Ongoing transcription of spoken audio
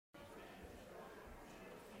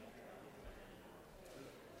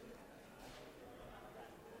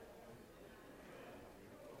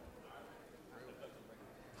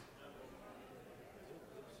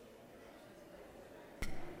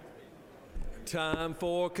Time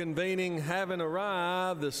for convening having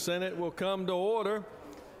arrived. The Senate will come to order.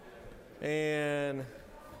 And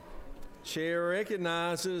Chair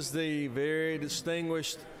recognizes the very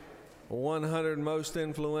distinguished 100 most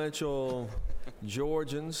influential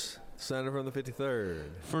Georgians, Senator from the 53rd.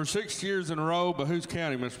 For 6 years in a row, but who's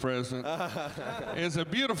counting, Mr. President? It's a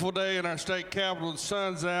beautiful day in our state capitol. The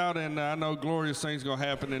sun's out, and I know glorious things going to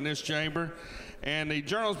happen in this chamber. And the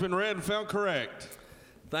journal's been read and found correct.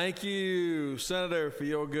 Thank you, Senator, for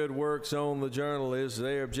your good works on the journal. Is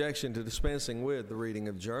there objection to dispensing with the reading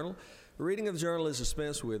of the journal? The reading of the journal is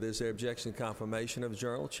dispensed with. Is there objection to confirmation of the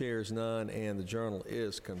journal? Chair is none, and the journal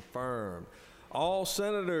is confirmed. All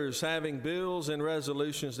senators having bills and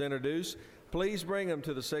resolutions to introduce, please bring them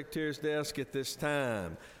to the Secretary's desk at this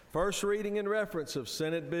time. First reading and reference of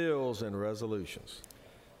Senate bills and resolutions.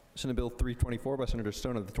 Senate Bill 324 by Senator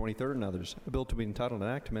Stone of the 23rd and others. A bill to be entitled an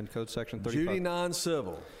act to amend Code Section 35. Judy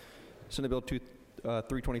non-civil. Senate Bill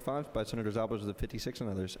 325 by Senators Albers of the 56 and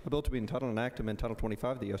others. A bill to be entitled an act to amend Title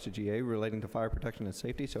 25 of the OCGA relating to fire protection and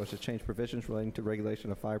safety so as to change provisions relating to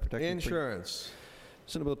regulation of fire protection. Insurance.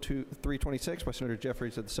 Senate Bill 326 by Senator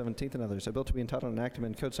Jeffries of the 17th and others. A bill to be entitled an act to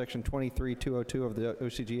amend Code Section 23202 of the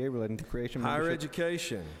OCGA relating to creation, higher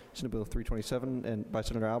education. Senate Bill 327 and by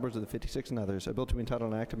Senator Albers of the 56 and others. A bill to be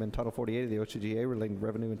entitled an act to amend Title 48 of the OCGA relating to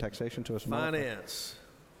revenue and taxation so as to finance.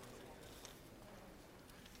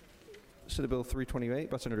 Senate Bill 328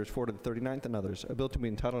 by Senators Ford of the 39th and others. A bill to be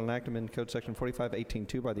entitled an act to amend Code Section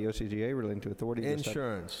 4518.2 by the OCGA relating to authority.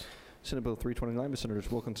 Insurance. Senate Bill 329 by Senators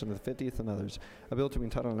Wilkinson of the 50th and others. A bill to be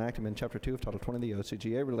entitled an act to amend Chapter 2 of Title 20 of the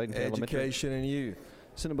OCGA relating to education and youth.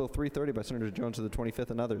 Senate Bill 330 by Senator Jones of the 25th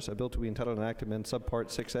and others. A bill to be entitled an act to amend Subpart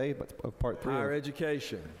 6A of Part 3. Higher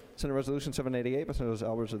education. Senate Resolution 788 by Senators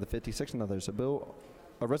Albers of the 56 and others.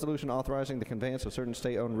 A resolution authorizing the conveyance of certain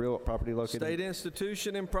state-owned real property located. State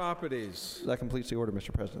institution and properties. That completes the order,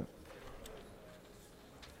 Mr. President.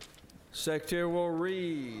 Secretary will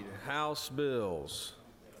read House bills.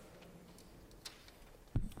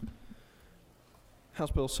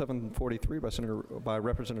 House Bill 743 by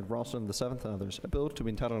Representative Ralston of the 7th and others. A bill to be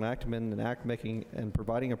entitled an act to amend an act making and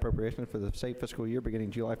providing appropriations for the state fiscal year beginning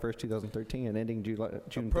July 1st, 2013 and ending June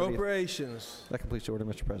 30th. Appropriations. That completes the order,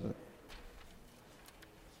 Mr. President.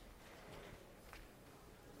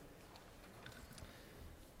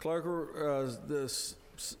 Clerk,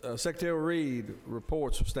 Secretary will read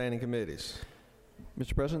reports of standing committees.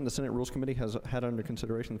 Mr. President, the Senate Rules Committee has had under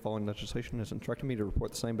consideration the following legislation and has instructed me to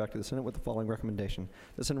report the same back to the Senate with the following recommendation.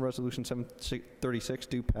 The Senate Resolution 736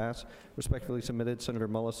 do pass. Respectfully submitted, Senator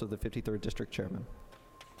Mullis of the 53rd District Chairman.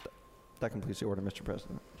 That completes the order, Mr.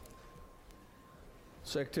 President.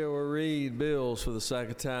 Secretary will read bills for the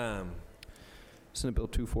second time. Senate Bill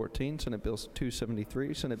 214, Senate Bill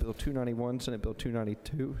 273, Senate Bill 291, Senate Bill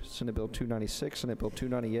 292, Senate Bill 296, Senate Bill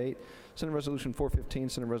 298, Senate Resolution 415,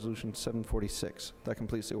 Senate Resolution 746. That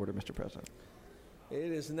completes the order, Mr. President.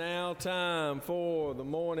 It is now time for the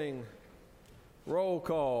morning roll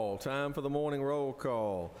call. Time for the morning roll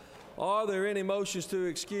call. Are there any motions to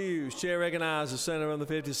excuse? Chair recognizes the Senator on the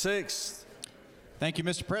 56th. Thank you,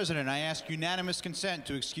 Mr. President. I ask unanimous consent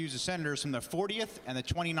to excuse the senators from the 40th and the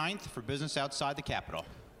 29th for business outside the Capitol.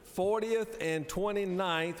 40th and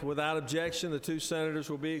 29th, without objection, the two senators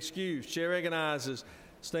will be excused. Chair recognizes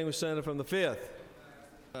distinguished senator from the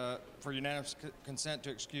 5th. For unanimous consent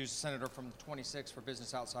to excuse the senator from the 26th for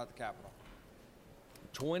business outside the Capitol.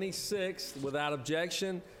 26th, without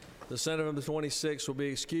objection, the senator from the 26th will be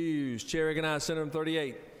excused. Chair recognizes senator from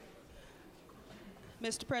 38.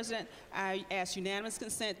 Mr. President, I ask unanimous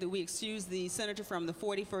consent that we excuse the senator from the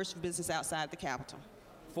 41st for business outside the Capitol.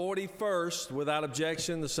 41st, without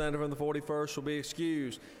objection, the senator from the 41st will be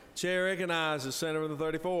excused. Chair recognizes the senator from the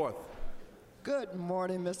 34th. Good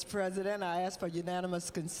morning, Mr. President. I ask for unanimous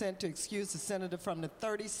consent to excuse the senator from the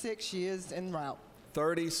 36th. She is en route.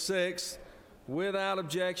 36th, without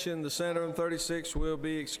objection, the senator from 36th will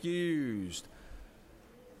be excused.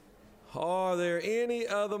 Are there any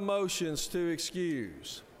other motions to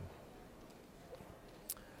excuse?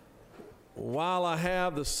 While I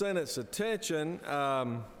have the Senate's attention,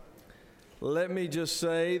 let me just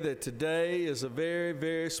say that today is a very,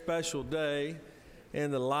 very special day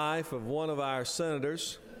in the life of one of our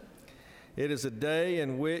senators. It is a day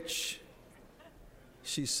in which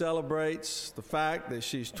she celebrates the fact that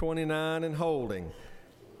she's 29 and holding.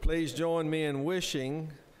 Please join me in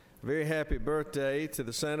wishing a very happy birthday to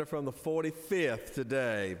the senator from the 45th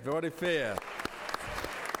today. 45th.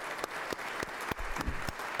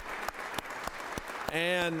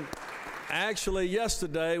 And actually,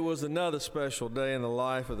 yesterday was another special day in the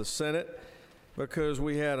life of the Senate because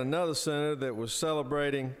we had another senator that was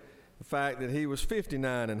celebrating the fact that he was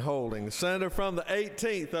 59 and holding. The senator from the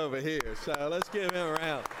 18th over here. So let's give him a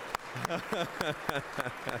round.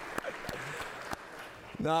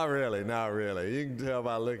 Not really, not really. You can tell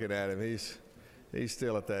by looking at him, he's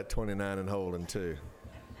still at that 29 and holding too.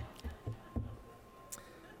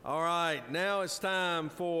 All right, now it's time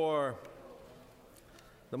for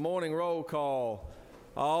the morning roll call.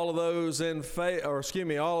 All of those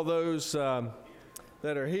all of those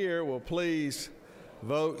that are here will please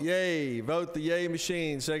vote yay. Vote the yay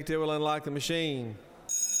machine. Secretary will unlock the machine.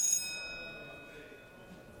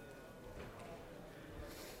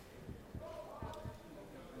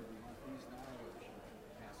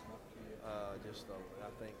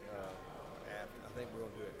 I think we're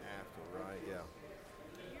going to do it after, right? Yeah.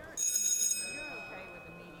 You're okay with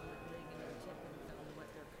the meeting with Ligon and Tippins and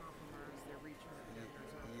what their compromise, their reach on the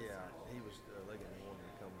governor's office? Yeah, he was Ligon wanted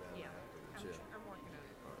to come down Yeah, afterwards. Yeah. I'm working on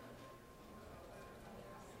it.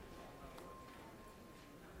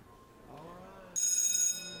 All right.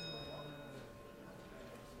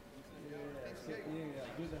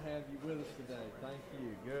 Yeah, good to have you with us today. Thank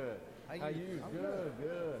you. Good. How you? Good,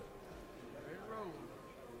 good.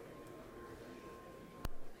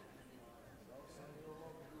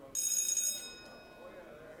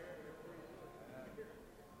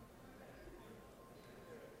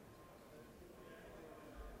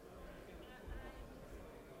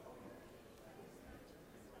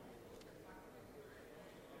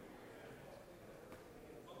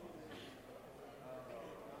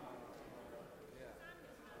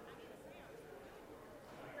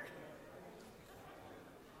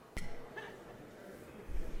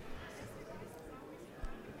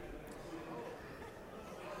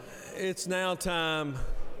 It's now time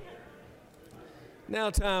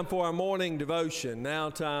for our morning devotion.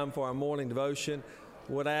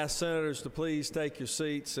 Would ask senators to please take your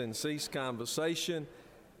seats and cease conversation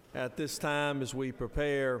at this time as we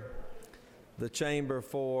prepare the chamber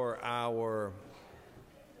for our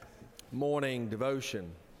morning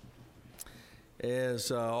devotion.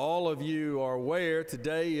 As all of you are aware,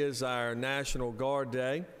 today is our National Guard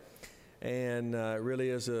Day, and it really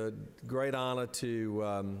is a great honor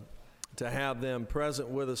to have them present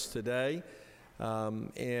with us today.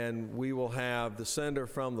 And we will have the senator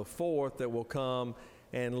from the 4th that will come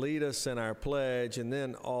and lead us in our pledge, and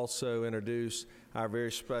then also introduce our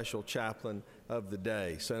very special chaplain of the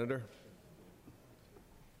day. Senator?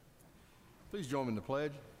 Please join me in the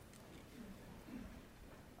pledge.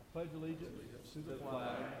 I pledge allegiance to the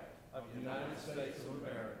flag of the United States of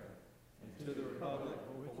America and to the republic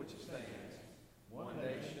for which it stands, one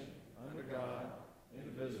nation, under God,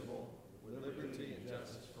 indivisible, with liberty and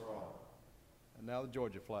justice for all. And now the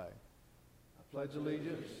Georgia flag. I pledge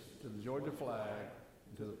allegiance to the Georgia flag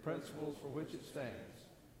and to the principles for which it stands,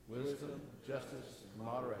 wisdom, justice, and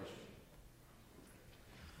moderation.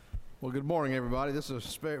 Well, good morning, everybody. This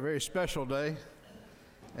is a very special day.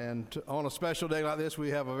 And on a special day like this,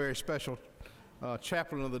 we have a very special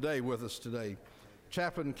chaplain of the day with us today.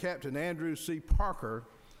 Chaplain Captain Andrew C. Parker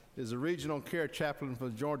is a regional care chaplain for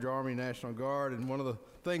the Georgia Army National Guard, and one of the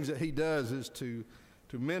things that he does is to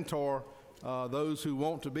mentor those who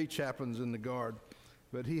want to be chaplains in the Guard.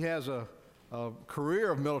 But he has a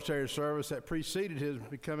career of military service that preceded his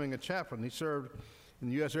becoming a chaplain. He served in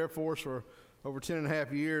the U.S. Air Force for over 10 and a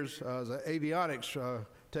half years as an avionics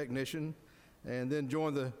technician, and then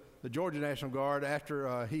joined the Georgia National Guard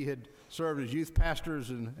after he had served as youth pastors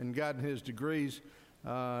and gotten his degrees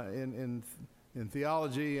in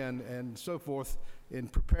theology and so forth, in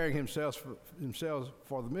preparing himself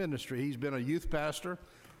for the ministry. He's been a youth pastor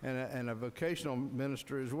and a vocational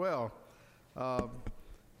minister as well.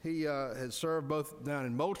 He has served both down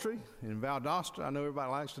in Moultrie and in Valdosta. I know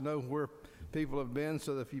everybody likes to know where people have been,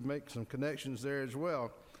 so that if you make some connections there as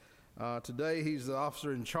well. Today he's the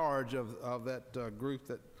officer in charge of that group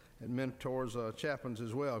that mentors chaplains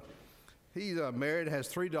as well. He's married, has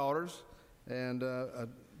 3 daughters, and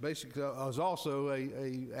basically is also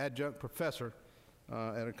a adjunct professor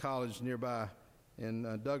at a college nearby in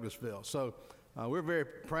Douglasville. So we're very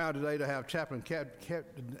proud today to have Chaplain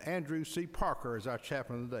Captain Andrew C. Parker as our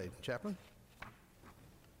chaplain today. Chaplain?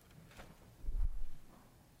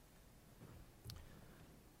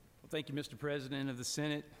 Well, thank you, Mr. President of the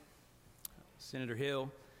Senate, Senator Hill,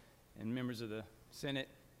 and members of the Senate,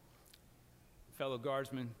 fellow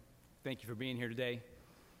Guardsmen. Thank you for being here today.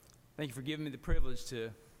 Thank you for giving me the privilege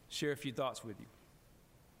to share a few thoughts with you.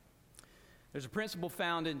 There's a principle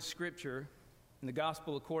found in Scripture, in the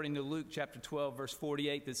Gospel according to Luke chapter 12, verse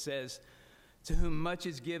 48, that says, "To whom much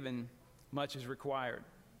is given, much is required."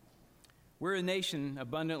 We're a nation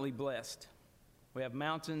abundantly blessed. We have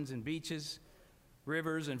mountains and beaches.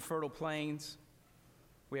 rivers and fertile plains.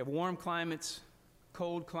 We have warm climates,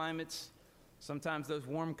 cold climates. Sometimes those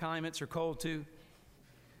warm climates are cold too.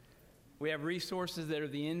 We have resources that are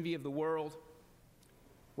the envy of the world.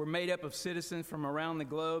 We're made up of citizens from around the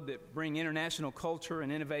globe that bring international culture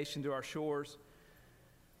and innovation to our shores.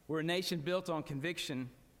 We're a nation built on conviction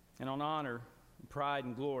and on honor, and pride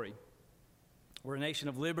and glory. We're a nation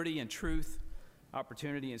of liberty and truth,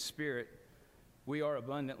 opportunity and spirit. We are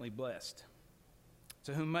abundantly blessed.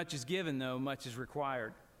 To whom much is given, though, much is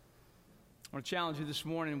required. I want to challenge you this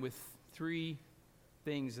morning with 3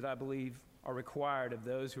 things that I believe are required of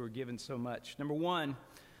those who are given so much. Number 1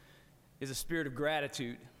 is a spirit of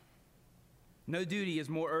gratitude. No duty is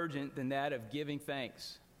more urgent than that of giving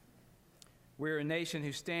thanks. We're a nation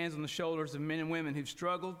who stands on the shoulders of men and women who've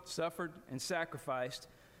struggled, suffered, and sacrificed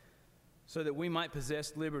so that we might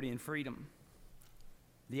possess liberty and freedom.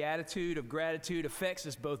 The attitude of gratitude affects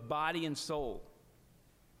us both body and soul.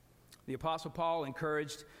 The Apostle Paul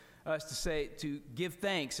encouraged us to give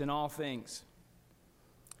thanks in all things.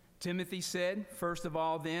 Timothy said, "First of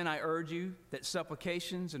all, then, I urge you that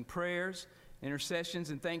supplications and prayers,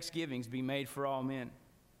 intercessions and thanksgivings be made for all men."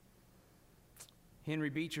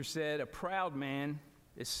 Henry Beecher said, "A proud man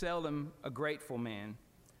is seldom a grateful man,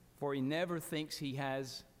 for he never thinks he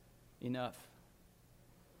has enough."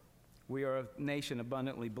 We are a nation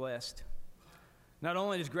abundantly blessed. Not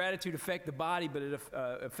only does gratitude affect the body, but it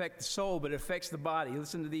affects the soul, but it affects the body.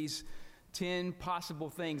 Listen to these 10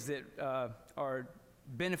 possible things that are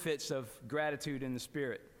benefits of gratitude in the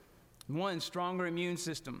spirit. 1, stronger immune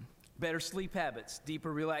system, better sleep habits,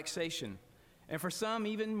 deeper relaxation, and for some,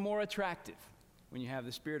 even more attractive when you have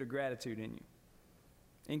the spirit of gratitude in you.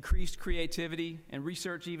 Increased creativity, and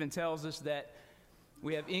research even tells us that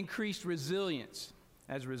we have increased resilience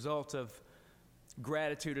as a result of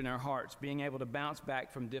gratitude in our hearts, being able to bounce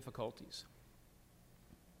back from difficulties.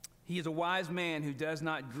 He is a wise man who does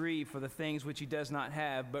not grieve for the things which he does not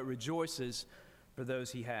have, but rejoices for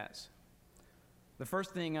those he has. The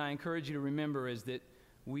first thing I encourage you to remember is that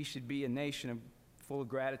we should be a nation full of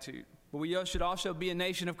gratitude, but we should also be a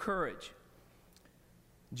nation of courage.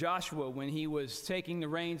 Joshua, when he was taking the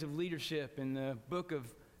reins of leadership in the book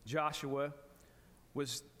of Joshua,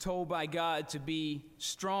 was told by God to be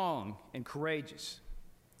strong and courageous.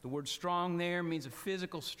 The word strong there means a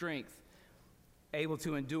physical strength, able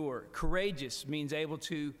to endure. Courageous means able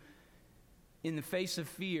to, in the face of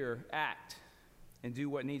fear, act and do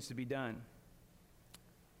what needs to be done.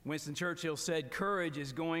 Winston Churchill said, "Courage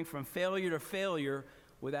is going from failure to failure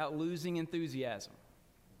without losing enthusiasm."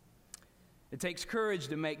 It takes courage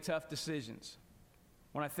to make tough decisions.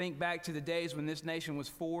 When I think back to the days when this nation was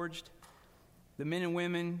forged, the men and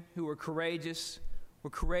women who were courageous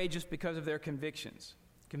because of their convictions.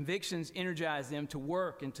 Convictions energized them to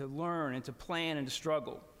work and to learn and to plan and to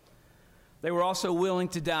struggle. They were also willing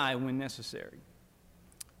to die when necessary.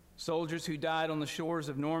 Soldiers who died on the shores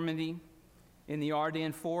of Normandy, in the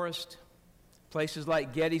Ardennes forest, places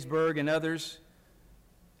like Gettysburg and others,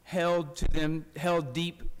 held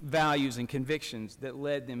deep values and convictions that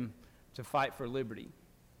led them to fight for liberty.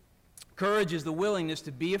 Courage is the willingness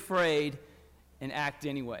to be afraid and act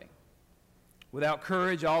anyway. Without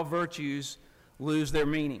courage, all virtues lose their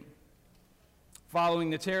meaning. Following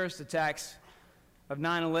the terrorist attacks of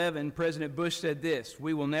 9/11, President Bush said this: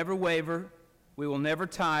 "We will never waver, we will never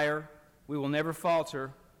tire, we will never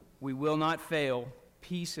falter, we will not fail.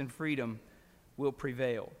 Peace and freedom will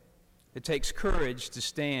prevail." It takes courage to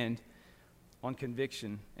stand on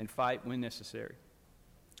conviction and fight when necessary.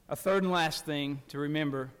 A third and last thing to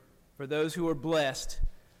remember for those who are blessed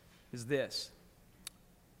is this: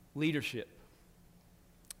 leadership.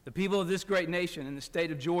 The people of this great nation in the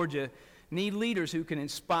state of Georgia need leaders who can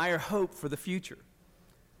inspire hope for the future.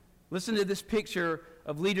 Listen to this picture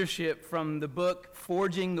of leadership from the book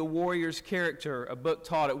Forging the Warrior's Character, a book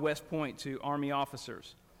taught at West Point to Army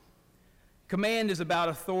officers. Command is about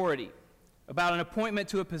authority, about an appointment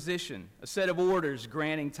to a position, a set of orders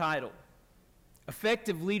granting title.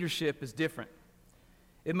 Effective leadership is different.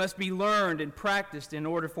 It must be learned and practiced in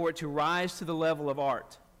order for it to rise to the level of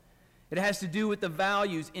art. It has to do with the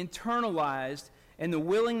values internalized and the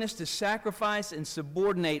willingness to sacrifice and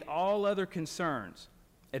subordinate all other concerns,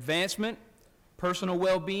 advancement, personal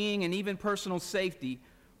well-being, and even personal safety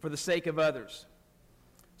for the sake of others.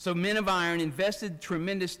 So men of iron invested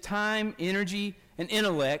tremendous time, energy, and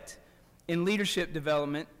intellect in leadership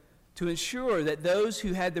development to ensure that those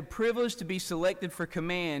who had the privilege to be selected for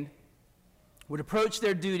command would approach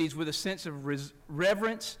their duties with a sense of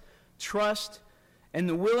reverence, trust, and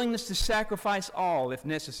the willingness to sacrifice all, if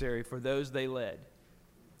necessary, for those they led.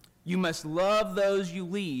 You must love those you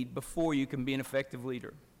lead before you can be an effective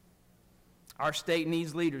leader. Our state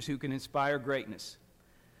needs leaders who can inspire greatness,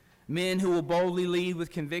 men who will boldly lead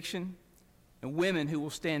with conviction, and women who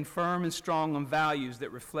will stand firm and strong on values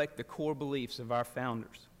that reflect the core beliefs of our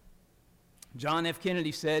founders. John F.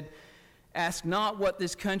 Kennedy said, "Ask not what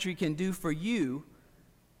this country can do for you,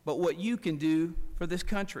 but what you can do for this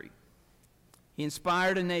country." He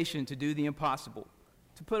inspired a nation to do the impossible,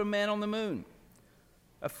 to put a man on the moon,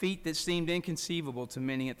 a feat that seemed inconceivable to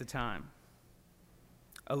many at the time.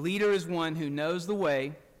 A leader is one who knows the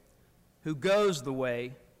way, who goes the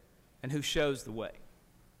way, and who shows the way.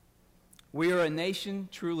 We are a nation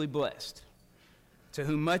truly blessed, to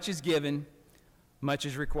whom much is given, much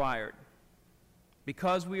is required.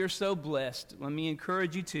 Because we are so blessed, let me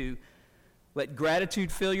encourage you to let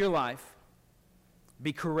gratitude fill your life,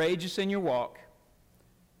 be courageous in your walk,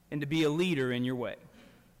 and to be a leader in your way.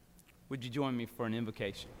 Would you join me for an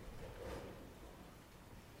invocation?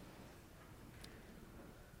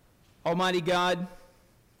 Almighty God,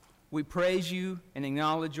 we praise you and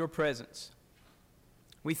acknowledge your presence.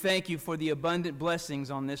 We thank you for the abundant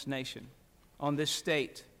blessings on this nation, on this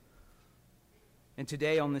state, and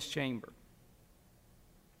today on this chamber.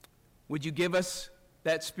 Would you give us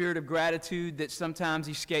that spirit of gratitude that sometimes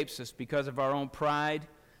escapes us because of our own pride?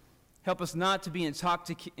 Help us not to be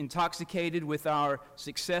intoxicated with our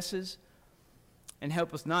successes, and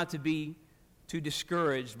help us not to be too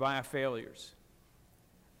discouraged by our failures.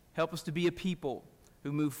 Help us to be a people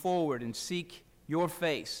who move forward and seek your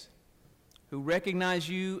face, who recognize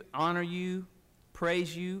you, honor you,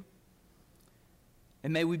 praise you,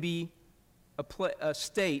 and may we be a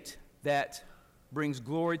state that brings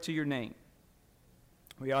glory to your name.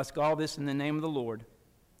 We ask all this in the name of the Lord.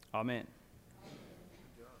 Amen.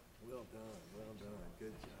 Well done, well done.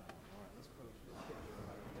 Good job. All right, let's put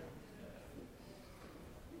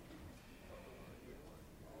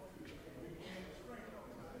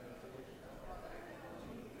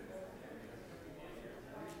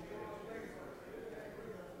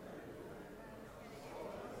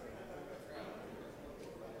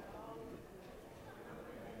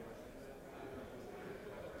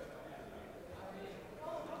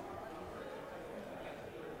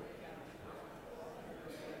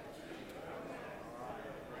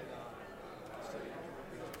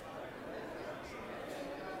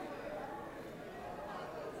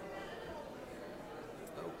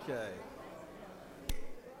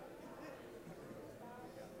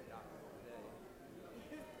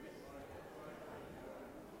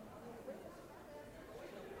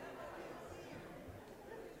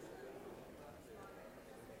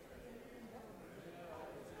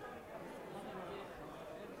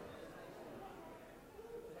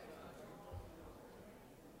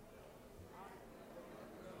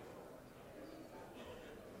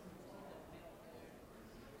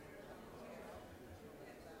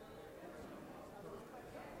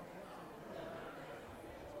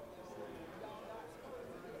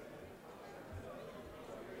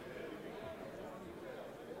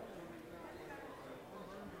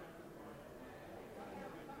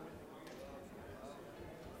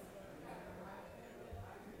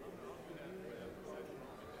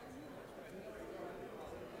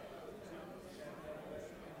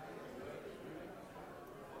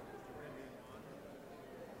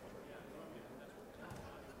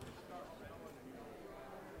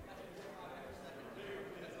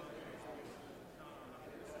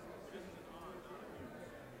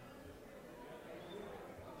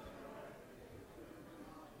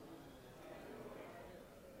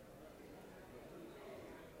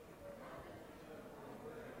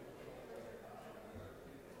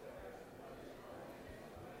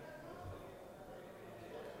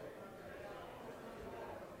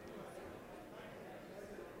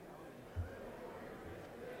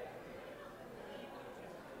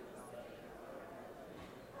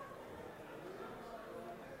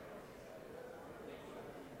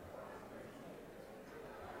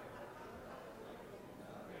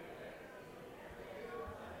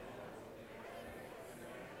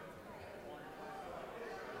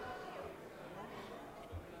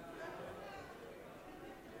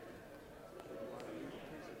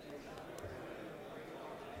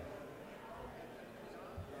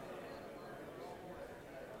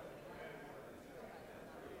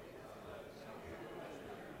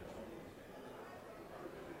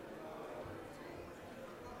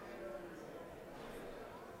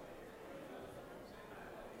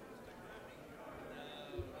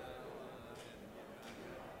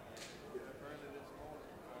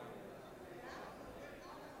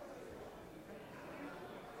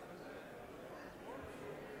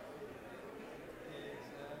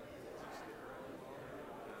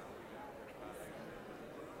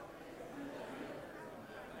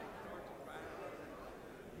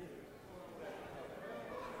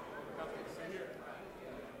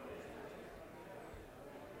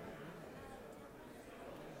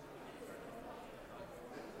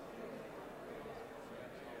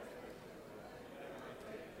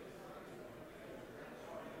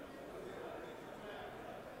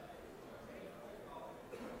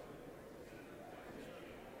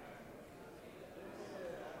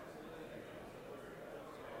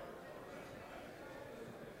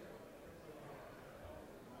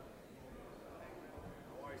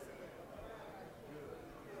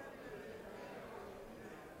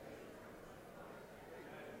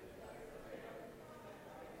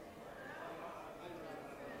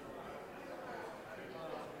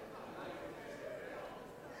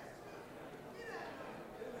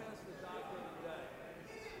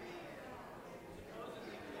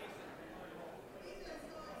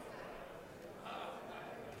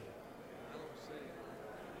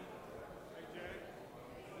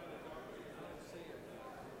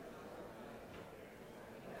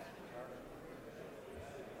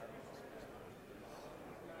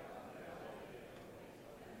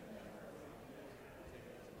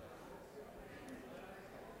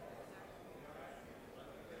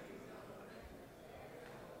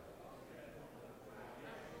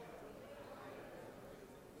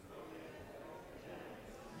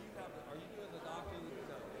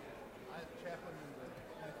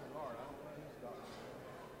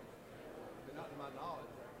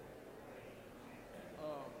knowledge right there.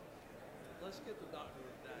 Let's get the doctor of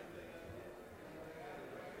the day.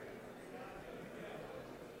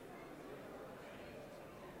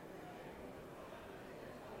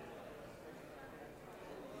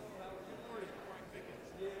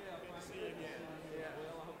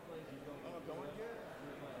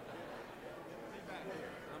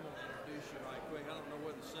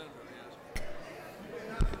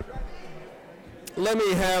 Let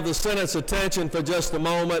me have the Senate's attention for just a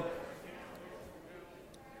moment.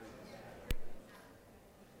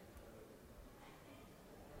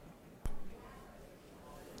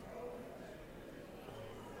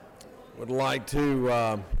 Would like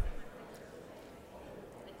to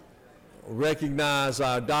recognize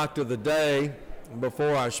our Doctor of the Day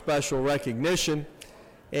before our special recognition.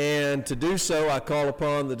 And to do so, I call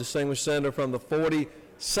upon the distinguished senator from the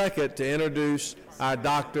 42nd to introduce our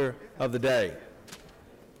Doctor of the Day.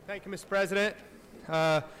 Thank you, Mr. President.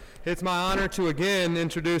 It's my honor to again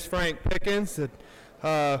introduce Frank Pickens, the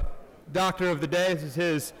Doctor of the Day. This is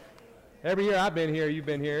his, every year I've been here, you've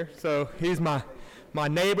been here. So he's my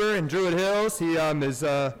neighbor in Druid Hills. He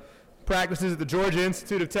practices at the Georgia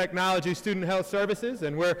Institute of Technology Student Health Services,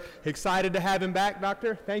 and we're excited to have him back,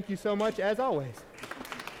 Doctor. Thank you so much, as always.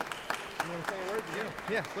 You want to say a word?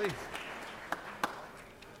 Yeah, please.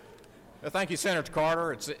 Well, thank you, Senator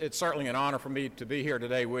Carter. It's certainly an honor for me to be here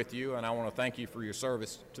today with you, and I want to thank you for your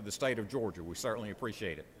service to the state of Georgia. We certainly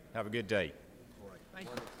appreciate it. Have a good day. Thank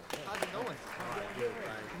you. How's it going? Can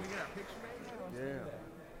we get a picture made? Yeah.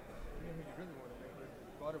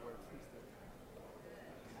 Butterworth.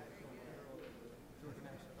 Georgia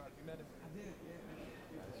National Guard. You met him? I did, yeah.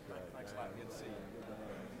 That's great. Thanks a lot. Good to see you.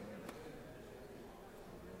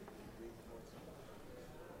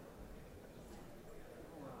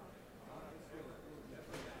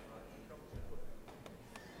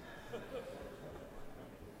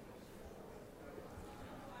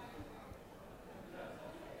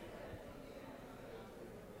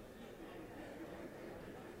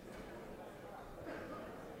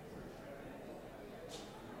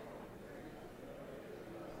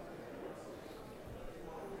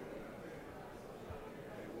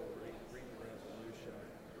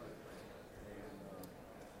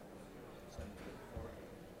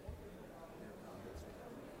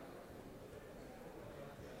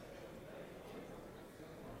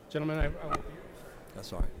 Gentlemen,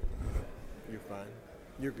 That's all right. You're fine.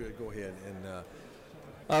 You're good. Go ahead.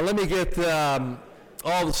 And let me get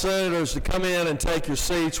all the senators to come in and take your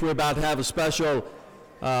seats. We're about to have a special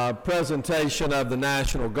presentation of the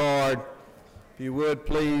National Guard. If you would,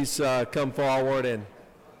 please come forward and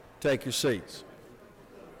take your seats.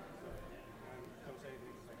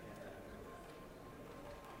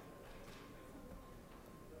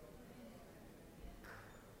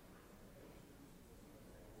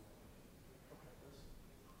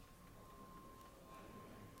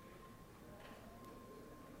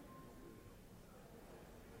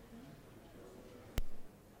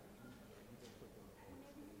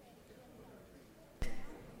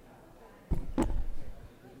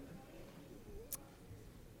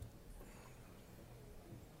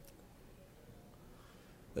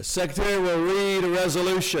 The Secretary will read a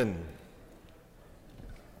resolution.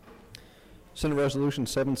 Senate Resolution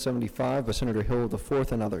 775 by Senator Hill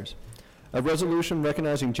IV and others. A resolution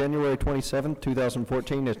recognizing January 27,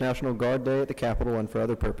 2014 as National Guard Day at the Capitol and for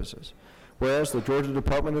other purposes. Whereas the Georgia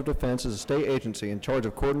Department of Defense is a state agency in charge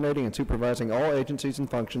of coordinating and supervising all agencies and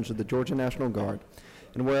functions of the Georgia National Guard.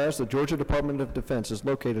 And whereas the Georgia Department of Defense is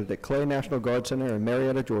located at Clay National Guard Center in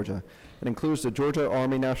Marietta, Georgia, and includes the Georgia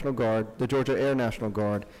Army National Guard, the Georgia Air National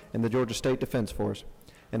Guard, and the Georgia State Defense Force.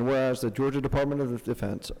 And whereas the Georgia Department of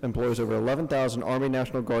Defense employs over 11,000 Army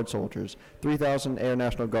National Guard soldiers, 3,000 Air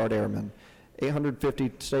National Guard airmen,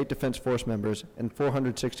 850 State Defense Force members, and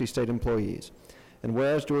 460 state employees. And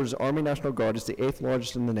whereas Georgia's Army National Guard is the 8th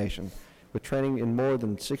largest in the nation, with training in more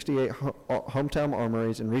than 68 hometown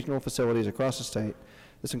armories and regional facilities across the state.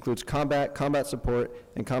 This includes combat support,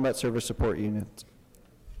 and combat service support units.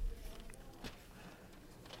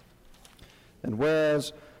 And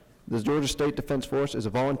whereas the Georgia State Defense Force is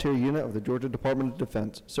a volunteer unit of the Georgia Department of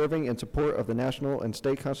Defense, serving in support of the national and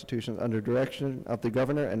state constitutions under direction of the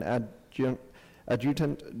Governor and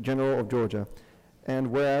Adjutant General of Georgia.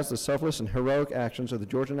 And whereas the selfless and heroic actions of the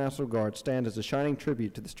Georgia National Guard stand as a shining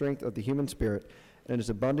tribute to the strength of the human spirit and it is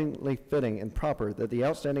abundantly fitting and proper that the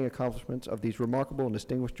outstanding accomplishments of these remarkable and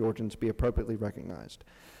distinguished Georgians be appropriately recognized.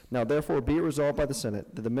 Now, therefore, be it resolved by the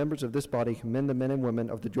Senate that the members of this body commend the men and women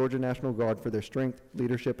of the Georgia National Guard for their strength,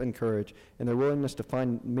 leadership, and courage, and their willingness to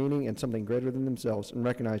find meaning in something greater than themselves, and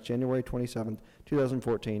recognize January 27,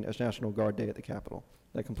 2014 as National Guard Day at the Capitol.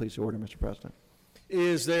 That completes the order, Mr. President.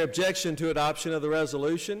 Is there objection to adoption of the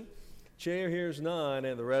resolution? Chair hears none,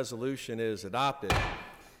 and the resolution is adopted.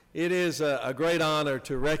 It is a great honor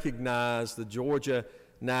to recognize the Georgia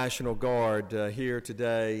National Guard here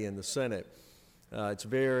today in the Senate. It's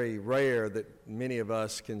very rare that many of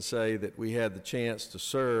us can say that we had the chance to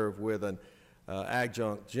serve with an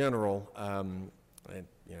adjunct general. And,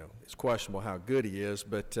 you know, it's questionable how good he is,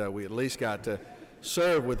 but we at least got to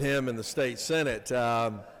serve with him in the state Senate.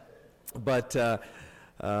 General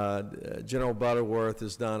Butterworth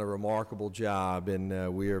has done a remarkable job,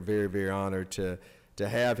 and we are very, very honored to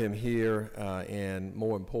have him here, and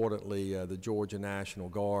more importantly, the Georgia National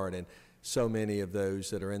Guard, and so many of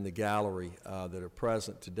those that are in the gallery that are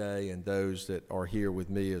present today, and those that are here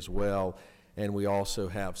with me as well. And we also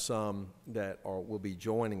have some that will be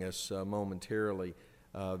joining us momentarily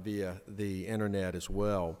via the internet as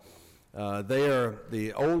well. They are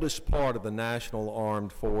the oldest part of the National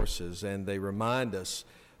Armed Forces, and they remind us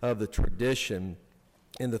of the tradition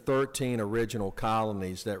in the 13 original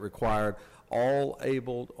colonies that required all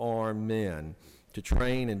able armed men to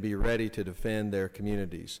train and be ready to defend their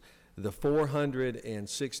communities. The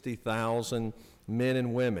 460,000 men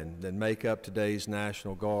and women that make up today's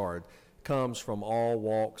National Guard comes from all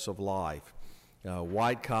walks of life,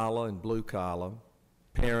 white collar and blue collar,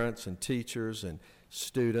 parents and teachers and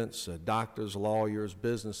students, doctors, lawyers,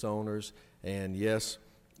 business owners, and yes,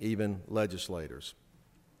 even legislators.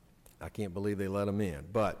 I can't believe they let them in,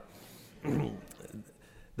 but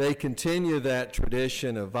they continue that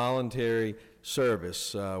tradition of voluntary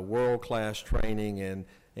service, world-class training,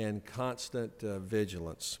 and constant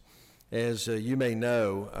vigilance. As you may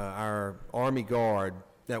know, our Army Guard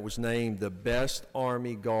that was named the best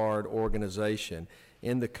Army Guard organization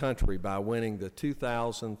in the country by winning the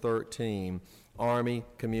 2013 Army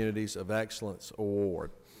Communities of Excellence Award.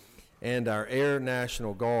 And our Air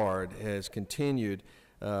National Guard has continued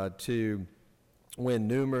to win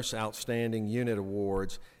numerous outstanding unit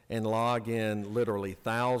awards and log in literally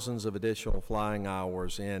thousands of additional flying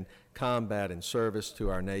hours in combat and service to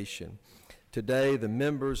our nation. Today, the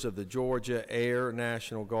members of the Georgia Air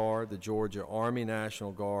National Guard, the Georgia Army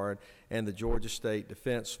National Guard, and the Georgia State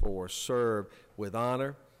Defense Force serve with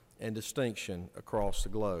honor and distinction across the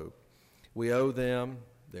globe. We owe them,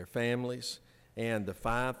 their families, and the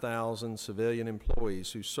 5,000 civilian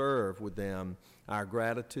employees who serve with them our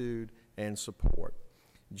gratitude and support.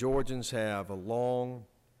 Georgians have a long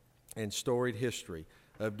and storied history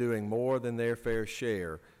of doing more than their fair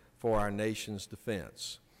share for our nation's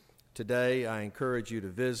defense. Today, I encourage you to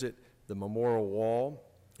visit the Memorial Wall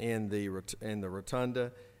in the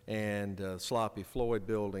Rotunda and Sloppy Floyd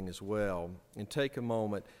building as well, and take a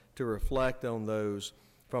moment to reflect on those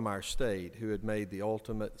from our state who had made the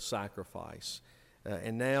ultimate sacrifice.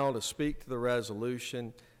 And now to speak to the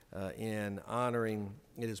resolution in honoring,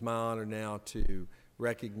 it is my honor now to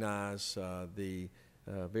recognize the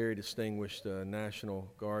very distinguished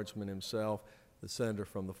National Guardsman himself, the Senator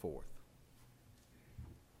from the 4th.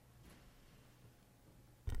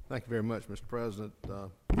 Thank you very much, Mr. President.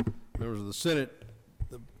 Members of the Senate,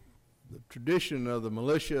 the tradition of the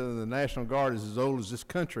militia and the National Guard is as old as this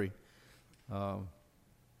country.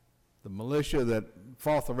 The militia that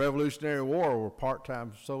fought the Revolutionary War were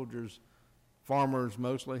part-time soldiers, farmers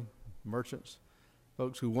mostly, merchants,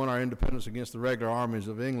 folks who won our independence against the regular armies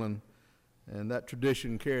of England, and that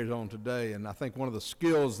tradition carries on today. And I think one of the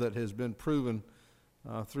skills that has been proven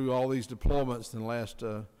through all these deployments in the last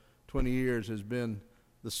 20 years has been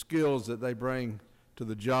the skills that they bring to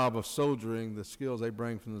the job of soldiering, the skills they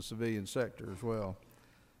bring from the civilian sector as well.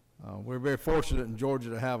 We're very fortunate in Georgia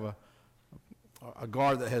to have a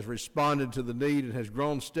guard that has responded to the need and has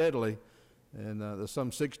grown steadily. And the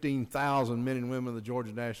some 16,000 men and women of the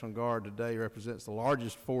Georgia National Guard today represents the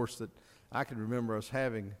largest force that I can remember us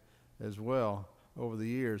having as well over the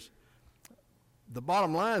years. The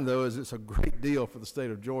bottom line, though, is it's a great deal for the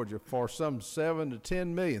state of Georgia. For some 7 to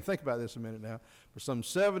 10 million, think about this a minute now, for some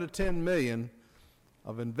 7 to 10 million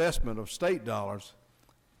of investment of state dollars,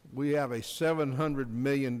 we have a $700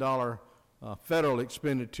 million federal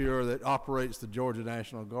expenditure that operates the Georgia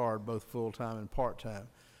National Guard, both full-time and part-time.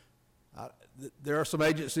 There are some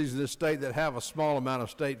agencies in this state that have a small amount of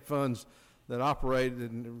state funds that operate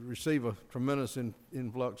and receive a tremendous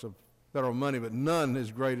influx of federal money, but none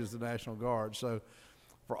as great as the National Guard. So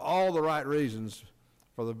for all the right reasons,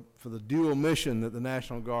 for the dual mission that the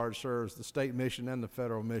National Guard serves, the state mission and the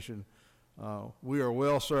federal mission. We are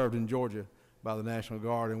well served in Georgia by the National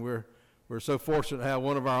Guard, and we're so fortunate to have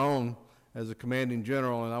one of our own as a commanding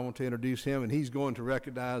general, and I want to introduce him, and he's going to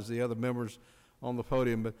recognize the other members on the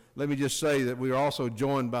podium. But let me just say that we are also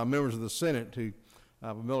joined by members of the Senate who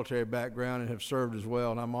have a military background and have served as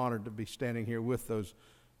well, and I'm honored to be standing here with those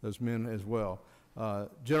men as well.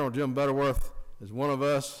 General Jim Butterworth is one of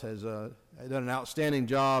us, has done an outstanding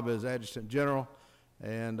job as Adjutant General,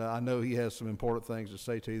 and I know he has some important things to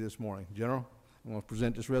say to you this morning. General, I'm going to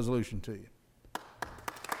present this resolution to you.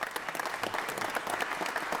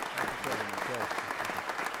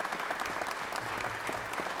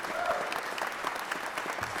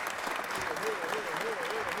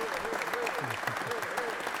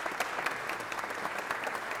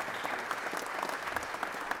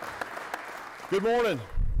 Good morning.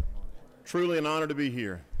 Truly an honor to be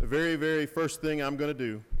here. The very, very first thing I'm going to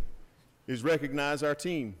do is recognize our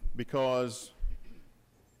team, because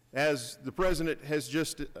as the President has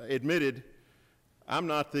just admitted, I'm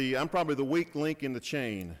probably the weak link in the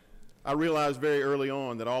chain. I realized very early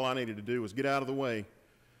on that all I needed to do was get out of the way,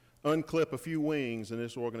 unclip a few wings, and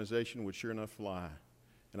this organization would sure enough fly.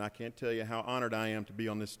 And I can't tell you how honored I am to be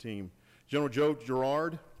on this team. General Joe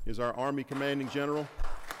Girard is our Army Commanding General.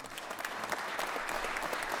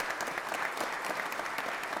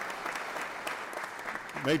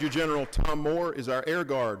 Major General Tom Moore is our Air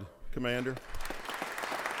Guard Commander.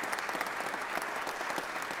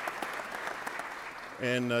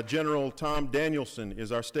 And General Tom Danielson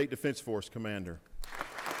is our State Defense Force Commander.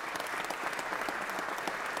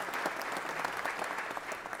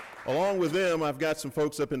 Along with them, I've got some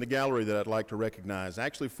folks up in the gallery that I'd like to recognize.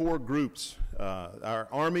 Actually, 4 groups, our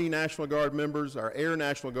Army National Guard members, our Air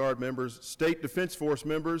National Guard members, State Defense Force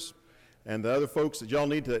members, and the other folks that y'all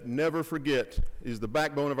need to never forget is the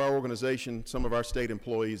backbone of our organization, some of our state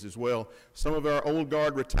employees as well. Some of our old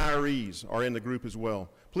guard retirees are in the group as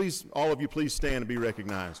well. Please, all of you, please stand and be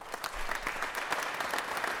recognized.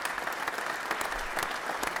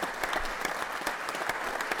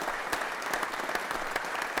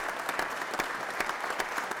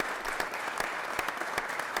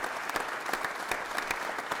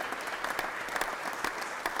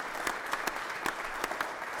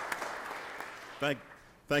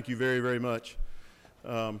 Thank you very, very much.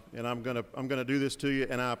 And I'm gonna do this to you,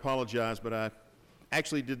 and I apologize, but I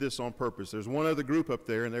actually did this on purpose. There's one other group up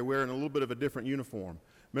there, and they're wearing a little bit of a different uniform.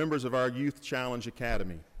 Members of our Youth Challenge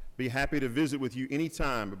Academy. Be happy to visit with you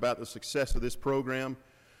anytime about the success of this program,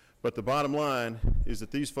 but the bottom line is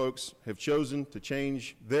that these folks have chosen to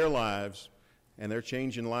change their lives, and they're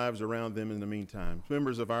changing lives around them in the meantime.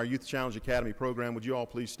 Members of our Youth Challenge Academy program, would you all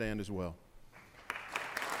please stand as well?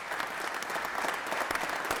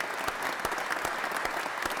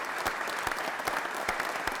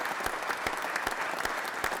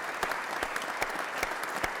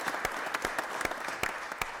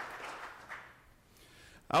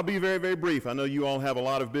 I'll be very, very brief. I know you all have a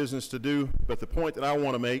lot of business to do, but the point that I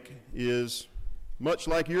want to make is, much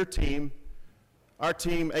like your team, our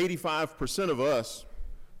team, 85% of us,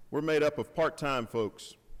 we're made up of part-time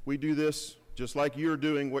folks. We do this just like you're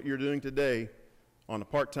doing what you're doing today on a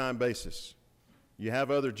part-time basis. You have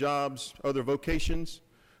other jobs, other vocations.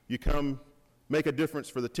 You come make a difference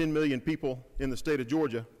for the 10 million people in the state of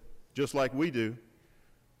Georgia, just like we do.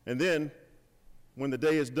 And then, when the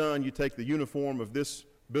day is done, you take the uniform of this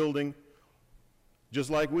building, just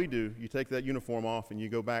like we do. You take that uniform off and you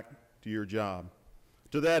go back to your job.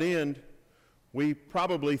 To that end, we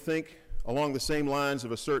probably think along the same lines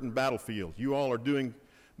of a certain battlefield. You all are doing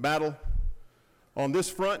battle on this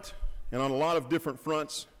front and on a lot of different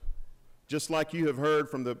fronts, just like you have heard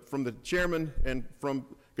from the chairman and from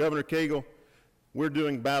Governor Cagle. We're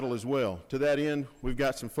doing battle as well. To that end, we've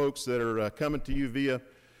got some folks that are coming to you via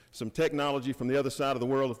some technology from the other side of the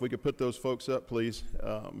world. If we could put those folks up, please.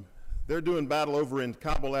 They're doing battle over in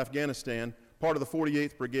Kabul, Afghanistan, part of the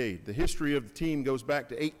 48th Brigade. The history of the team goes back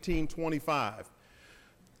to 1825.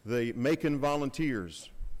 The Macon Volunteers,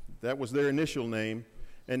 that was their initial name.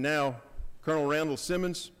 And now Colonel Randall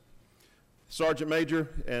Simmons, Sergeant Major,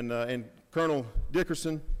 and Colonel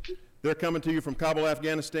Dickerson, they're coming to you from Kabul,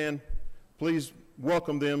 Afghanistan. Please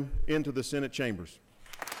welcome them into the Senate chambers.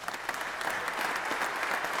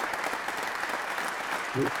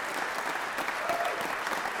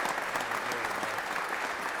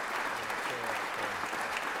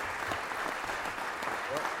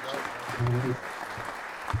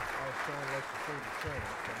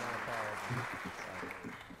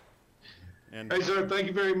 Hey, sir, thank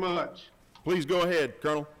you very much. Please go ahead,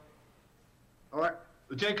 Colonel. All right.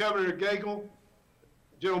 Lieutenant Governor Cagle,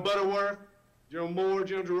 General Butterworth, General Moore,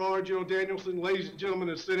 General Gerard, General Danielson, ladies and gentlemen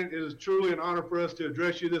of the Senate, it is truly an honor for us to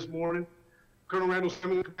address you this morning. Colonel Randall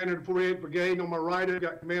Simmons, Commander of the 48th Brigade. On my right, I've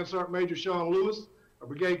got Command Sergeant Major Sean Lewis, our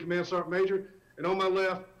Brigade Command Sergeant Major. And on my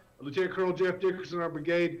left, Lieutenant Colonel Jeff Dickerson, our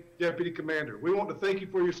Brigade Deputy Commander. We want to thank you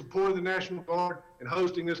for your support of the National Guard and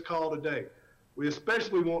hosting this call today. We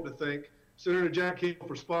especially want to thank Senator Jack Hill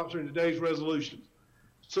for sponsoring today's resolutions.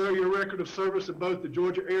 Sir, your record of service in both the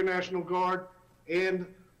Georgia Air National Guard and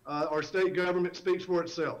our state government speaks for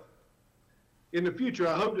itself. In the future,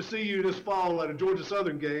 I hope to see you this fall at a Georgia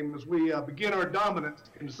Southern game as we begin our dominance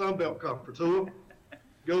in the Sun Belt Conference.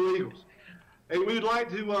 Go Eagles. Hey, we would like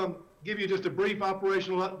to give you just a brief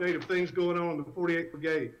operational update of things going on in the 48th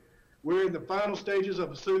Brigade. We're in the final stages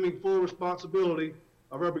of assuming full responsibility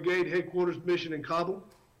of our brigade headquarters mission in Kabul.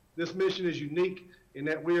 This mission is unique in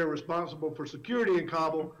that we are responsible for security in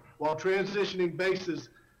Kabul while transitioning bases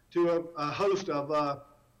to a host of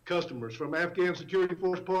customers, from Afghan security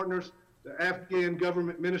force partners to Afghan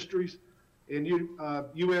government ministries and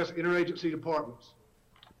U.S. interagency departments.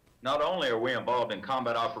 Not only are we involved in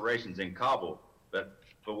combat operations in Kabul, but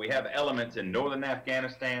we have elements in northern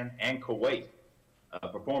Afghanistan and Kuwait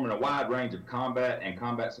performing a wide range of combat and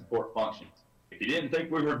combat support functions. If you didn't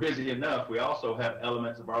think we were busy enough, we also have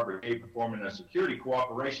elements of our brigade performing a security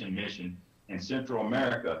cooperation mission in Central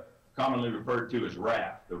America, commonly referred to as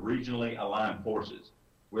RAF, the Regionally Aligned Forces.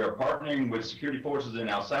 We are partnering with security forces in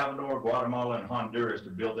El Salvador, Guatemala, and Honduras to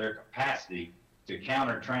build their capacity to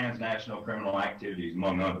counter transnational criminal activities,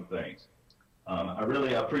 among other things. I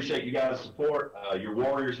really appreciate you guys' support. Your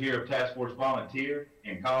warriors here of Task Force Volunteer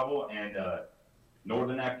in Kabul and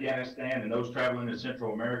northern Afghanistan and those traveling to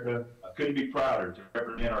Central America. I couldn't be prouder to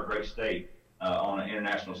represent our great state on an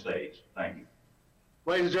international stage. Thank you.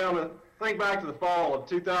 Ladies and gentlemen, think back to the fall of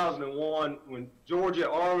 2001 when Georgia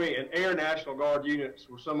Army and Air National Guard units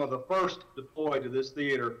were some of the first deployed to this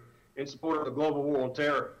theater in support of the global war on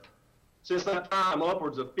terror. Since that time,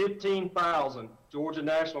 upwards of 15,000 Georgia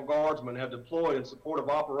National Guardsmen have deployed in support of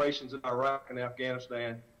operations in Iraq and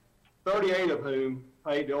Afghanistan, 38 of whom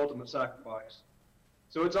paid the ultimate sacrifice.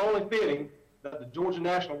 So it's only fitting that the Georgia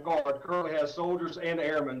National Guard currently has soldiers and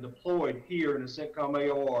airmen deployed here in the CENTCOM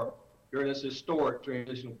AOR during this historic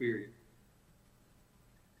transitional period.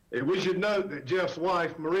 And we should note that Jeff's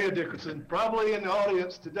wife, Maria Dickerson, probably in the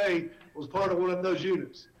audience today, was part of one of those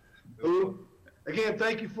units. Again,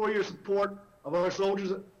 thank you for your support of our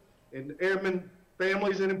soldiers and airmen,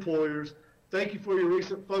 families, and employers. Thank you for your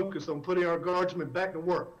recent focus on putting our guardsmen back to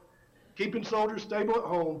work. Keeping soldiers stable at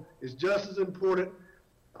home is just as important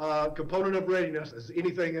component of readiness as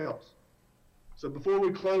anything else. So before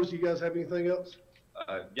we close, do you guys have anything else?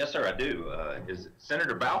 Yes, sir, I do. Is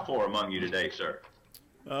Senator Balfour among you today, sir?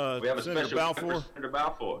 We have a Senator special Balfour. Senator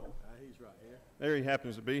Balfour. He's right here. There he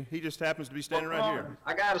happens to be. He just happens to be standing right here.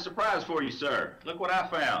 I got a surprise for you, sir. Look what I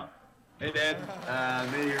found. Hey, Dad.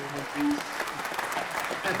 Me here in one piece.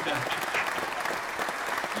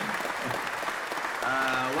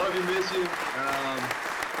 Love you, miss you.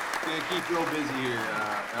 Gonna keep real busy here.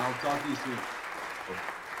 I'll talk to you soon.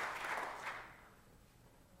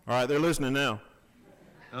 All right, they're listening now.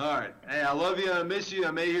 All right. Hey, I love you. I miss you.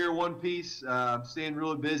 I'm here in one piece. I'm staying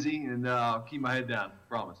really busy, and I'll keep my head down.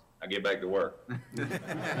 Promise. I'll get back to work.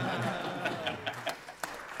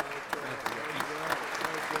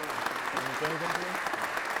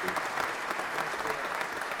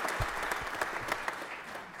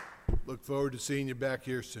 Look forward to seeing you back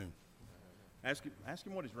here soon. Ask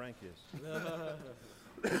him what his rank is.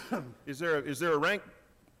 Is there a rank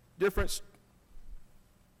difference?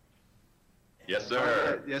 Yes,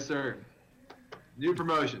 sir. Yes, sir. New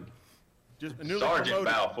promotion. Just newly Sergeant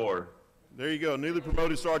promoted. Balfour. There you go, newly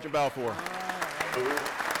promoted Sergeant Balfour.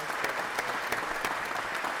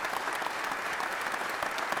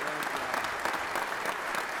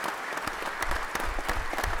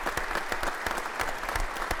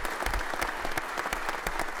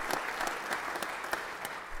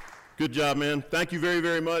 Good job, man. Thank you very,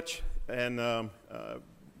 very much. And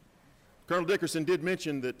Colonel Dickerson did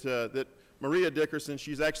mention that Maria Dickerson,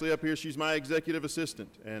 she's actually up here. She's my executive assistant,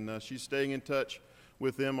 and she's staying in touch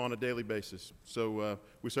with them on a daily basis. So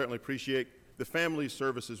we certainly appreciate the family's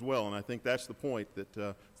service as well, and I think that's the point,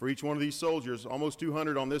 that for each one of these soldiers, almost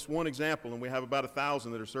 200 on this one example, and we have about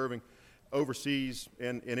 1,000 that are serving overseas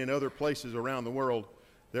and in other places around the world.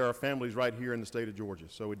 There are families right here in the state of Georgia,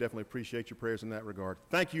 so we definitely appreciate your prayers in that regard.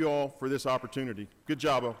 Thank you all for this opportunity. Good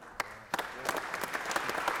job, all.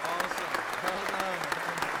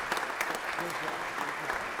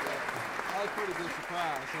 Pretty good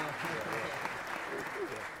surprise, huh?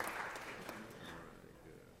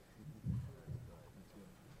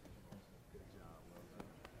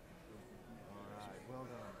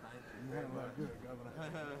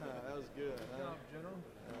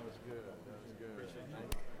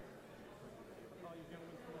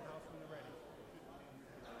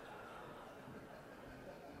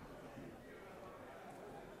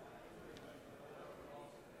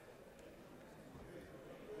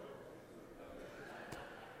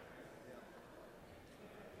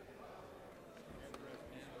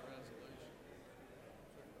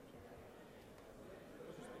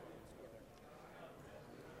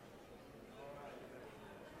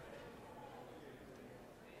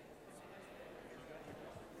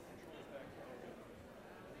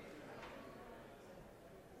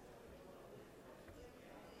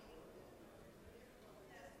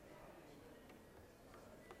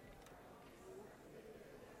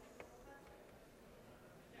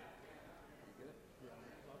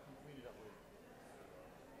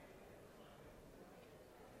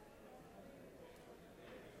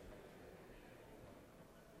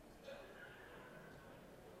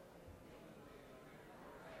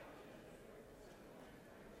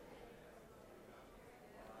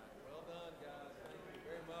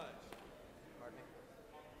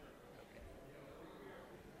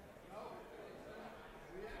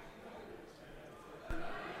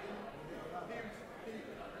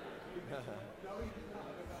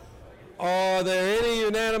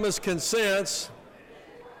 unanimous consents,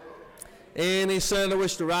 any senator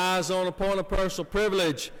wish to rise on a point of personal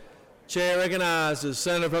privilege? Chair recognizes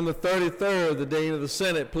Senator from the 33rd, the Dean of the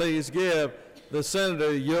Senate. Please give the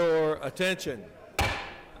senator your attention.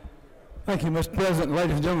 Thank you, Mr. President.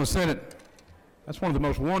 Ladies and gentlemen of the Senate, that's one of the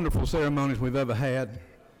most wonderful ceremonies we've ever had.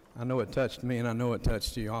 I know it touched me, and I know it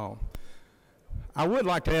touched you all. I would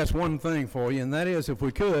like to ask one thing for you, and that is, if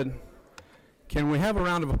we could, can we have a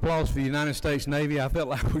round of applause for the United States Navy? I felt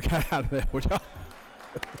like we got out of there.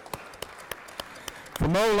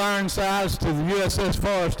 From Old Ironsides to the USS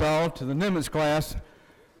Forrestal to the Nimitz class,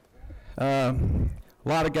 a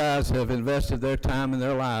lot of guys have invested their time and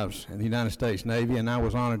their lives in the United States Navy, and I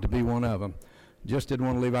was honored to be one of them. Just didn't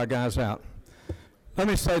want to leave our guys out. Let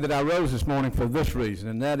me say that I rose this morning for this reason,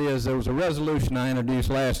 and that is there was a resolution I introduced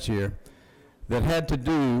last year that had to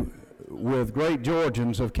do with great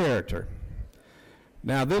Georgians of character.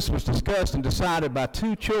 Now, this was discussed and decided by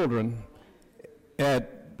two children in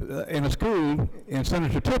a school in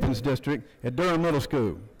Senator Tippin's district at Durham Middle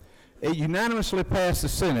School. It unanimously passed the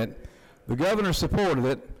Senate. The governor supported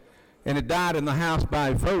it, and it died in the House by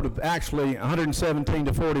a vote of actually 117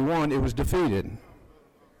 to 41. It was defeated.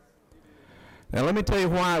 Now, let me tell you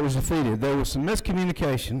why it was defeated. There was some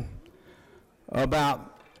miscommunication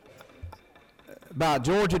about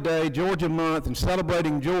Georgia Day, Georgia Month, and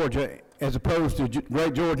celebrating Georgia as opposed to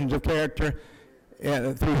great Georgians of character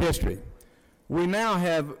through history. We now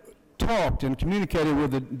have talked and communicated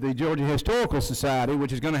with the Georgia Historical Society,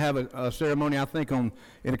 which is going to have a ceremony, I think, in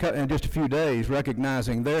just a few days,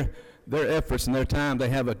 recognizing their efforts and their time. They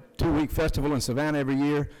have a 2-week festival in Savannah every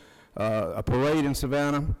year, a parade in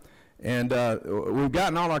Savannah, and we've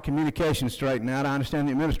gotten all our communications straightened out. I understand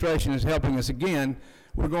the administration is helping us again.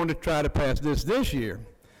 We're going to try to pass this year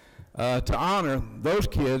to honor those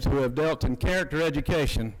kids who have dealt in character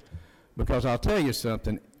education, because I'll tell you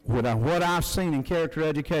something, what I've seen in character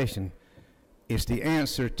education is the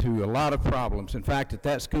answer to a lot of problems. In fact, at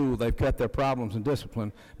that school, they've cut their problems and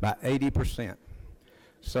discipline by 80%.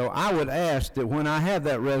 So I would ask that when I have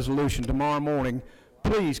that resolution tomorrow morning,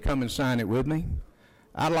 please come and sign it with me.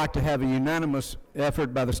 I'd like to have a unanimous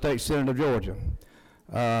effort by the State Senate of Georgia.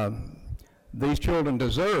 These children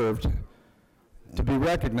deserved to be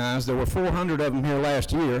recognized. There were 400 of them here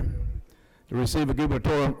last year to receive a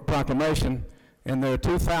gubernatorial proclamation, and there are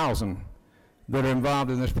 2,000 that are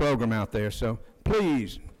involved in this program out there. So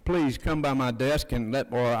please, please come by my desk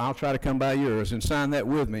or I'll try to come by yours and sign that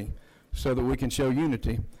with me so that we can show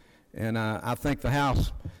unity. And I think the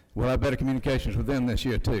House will have better communications with them this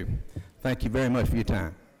year too. Thank you very much for your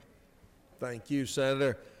time. Thank you,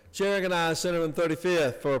 Senator. Chair recognizes Senator from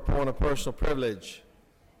 35th for a point of personal privilege.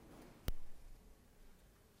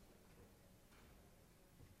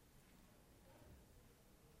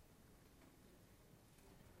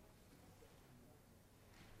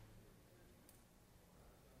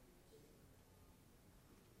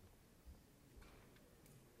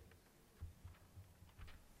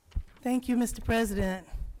 Thank you, Mr. President.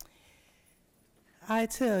 I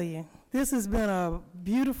tell you, this has been a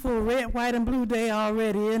beautiful red, white, and blue day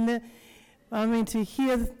already, isn't it? I mean, to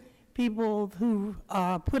hear people who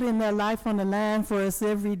are putting their life on the line for us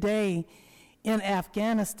every day in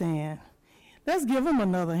Afghanistan. Let's give them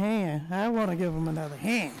another hand. I want to give them another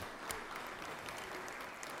hand.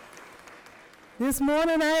 This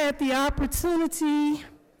morning I had the opportunity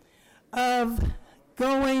of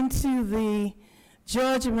going to the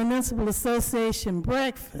Georgia Municipal Association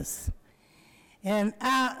breakfast. And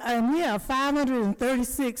we have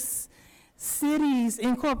 536 cities,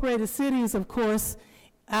 incorporated cities, of course,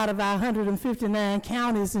 out of our 159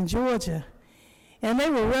 counties in Georgia. And they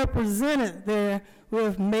were represented there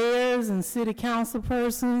with mayors and city council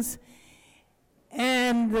persons.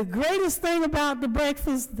 And the greatest thing about the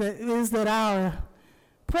breakfast is that our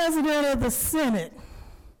president of the Senate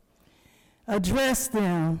addressed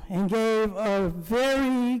them and gave a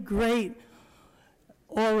very great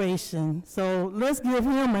oration. So let's give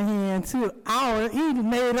him a hand too. He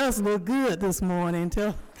made us look good this morning.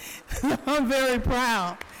 I'm very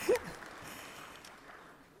proud.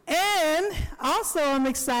 And also I'm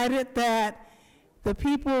excited that the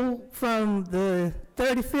people from the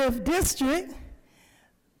 35th District,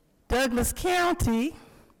 Douglas County,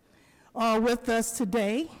 are with us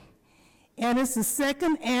today. And it's the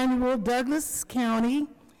second annual Douglas County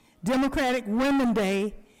Democratic Women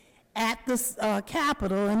Day at the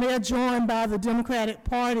Capitol, and they're joined by the Democratic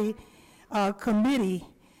Party committee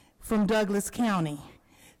from Douglas County.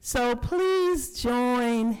 So please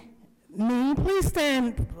join me. Please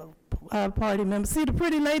stand, party members. See the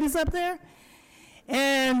pretty ladies up there?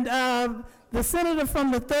 And the senator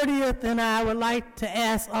from the 30th and I would like to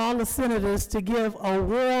ask all the senators to give a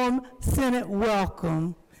warm Senate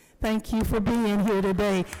welcome. Thank you for being here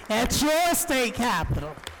today at your state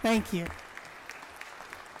capitol. Thank you.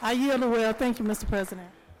 I yield the will. Thank you, Mr. President.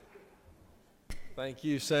 Thank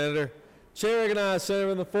you, Senator. Chair recognizes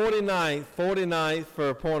Senator in the 49th for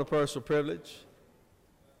a point of personal privilege.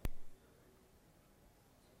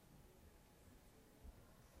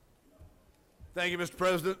 Thank you, Mr.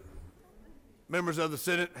 President. Members of the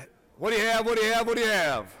Senate, what do you have, what do you have, what do you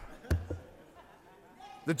have?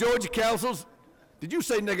 The Georgia councils, did you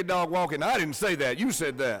say naked dog walking? I didn't say that, you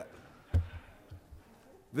said that.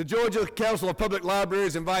 The Georgia Council of Public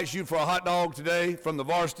Libraries invites you for a hot dog today from the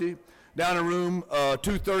varsity down in room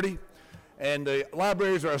 230. And the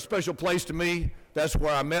libraries are a special place to me. That's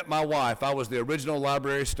where I met my wife. I was the original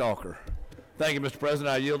library stalker. Thank you, Mr. President.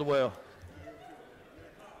 I yield the well.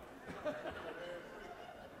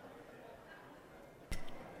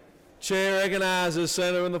 Chair recognizes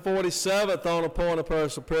Senator in the 47th on a point of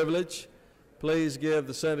personal privilege. Please give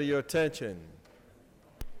the Senator your attention.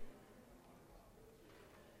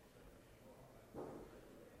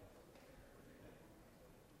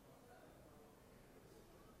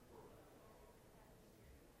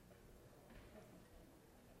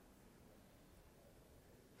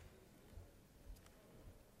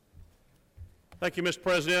 Thank you, Mr.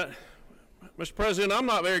 President. Mr. President, I'm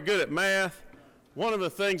not very good at math. One of the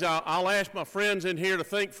things I'll ask my friends in here to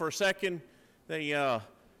think for a second,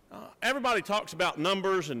 everybody talks about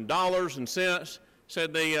numbers and dollars and cents.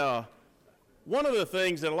 One of the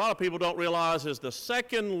things that a lot of people don't realize is the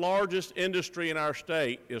second largest industry in our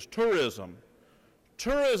state is tourism.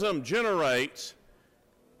 Tourism generates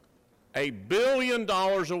 $1 billion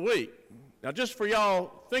a week. Now, just for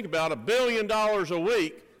y'all, think about $1 billion a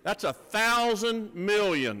week. That's 1,000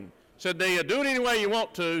 million. Said they do it any way you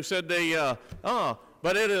want to. Said they,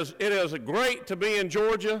 but it is great to be in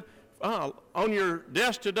Georgia. On your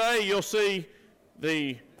desk today, you'll see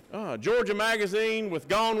the Georgia Magazine with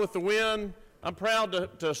Gone with the Wind. I'm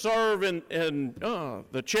proud to serve in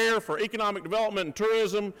the chair for economic development and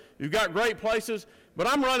tourism. You've got great places. But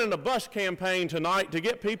I'm running a bus campaign tonight to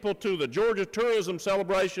get people to the Georgia Tourism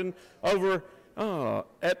Celebration over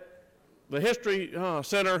at the History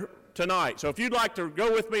Center tonight. So if you'd like to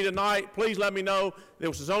go with me tonight, please let me know.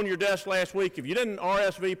 This was on your desk last week. If you didn't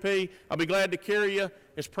RSVP, I'll be glad to carry you.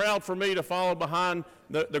 It's proud for me to follow behind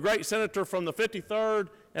the great senator from the 53rd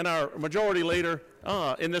and our majority leader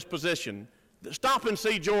in this position. Stop and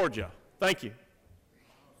see Georgia. Thank you.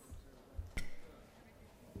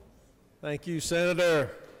 Thank you,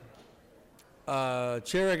 Senator.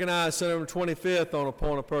 Chair recognizes Senator 25th on a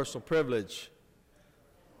point of personal privilege.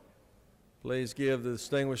 Please give the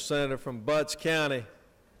distinguished senator from Butts County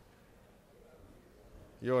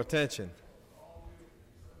your attention.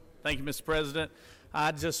 Thank you, Mr. President.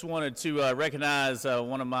 I just wanted to recognize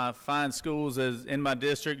one of my fine schools in my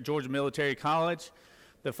district, Georgia Military College.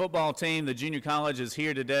 The football team, the junior college, is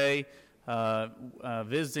here today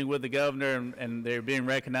visiting with the governor, and they're being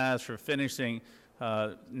recognized for finishing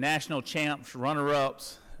national champs,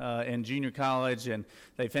 runner-ups in junior college, and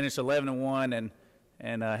they finished 11-1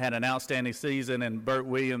 and had an outstanding season, and Burt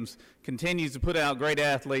Williams continues to put out great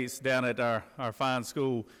athletes down at our fine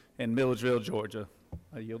school in Milledgeville, Georgia.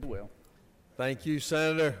 I yield the will. Thank you,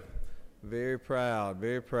 Senator. Very proud,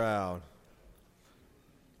 very proud.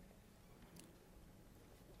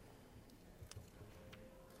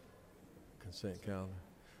 Consent calendar.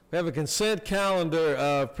 We have a consent calendar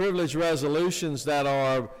of privilege resolutions that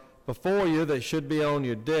are before you. They should be on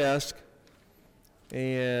your desk.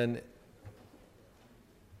 And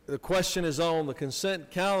the question is on the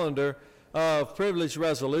consent calendar of privilege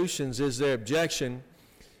resolutions. Is there objection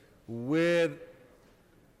with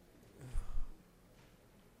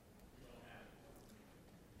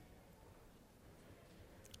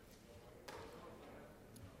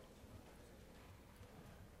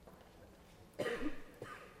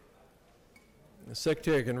the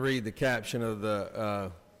secretary can read the caption of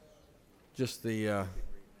the just the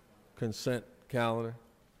consent calendar.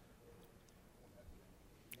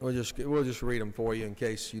 We'll just read them for you in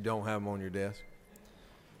case you don't have them on your desk.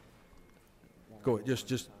 Go ahead,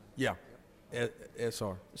 yeah,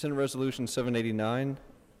 SR. Senate Resolution 789,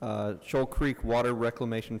 Shoal Creek Water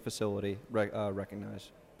Reclamation Facility, recognized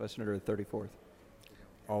by Senator of the 34th.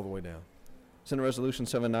 All the way down. Senate Resolution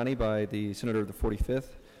 790 by the Senator of the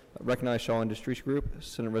 45th, recognize Shaw Industries Group.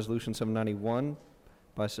 Senate Resolution 791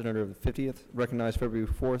 by Senator of the 50th, recognized February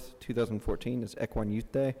 4th, 2014 as Equine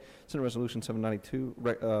Youth Day. Senate Resolution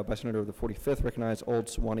 792 by Senator of the 45th, recognized Old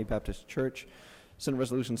Sewanee Baptist Church. Senate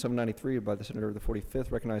Resolution 793 by the Senator of the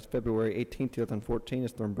 45th recognized February 18, 2014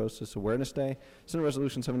 as Thrombosis Awareness Day. Senate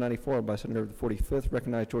Resolution 794 by Senator of the 45th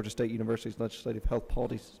recognized Georgia State University's Legislative Health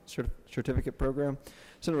Policy Certificate Program.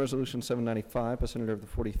 Senate Resolution 795 by Senator of the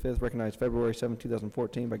 45th recognized February 7,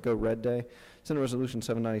 2014 by Go Red Day. Senate Resolution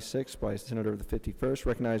 796 by Senator of the 51st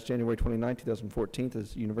recognized January 29, 2014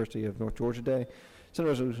 as University of North Georgia Day. Senate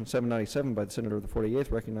Resolution 797 by the Senator of the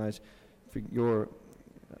 48th recognized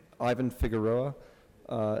Ivan Figueroa.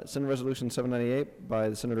 Senate Resolution 798 by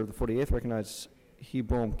the Senator of the 48th recognized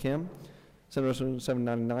Hee-Bom Kim. Senate Resolution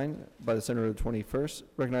 799 by the Senator of the 21st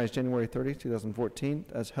recognized January 30, 2014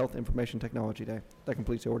 as Health Information Technology Day. That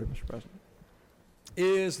completes the order, Mr. President.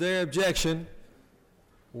 Is there objection?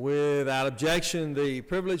 Without objection, the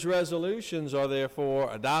privileged resolutions are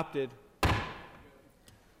therefore adopted.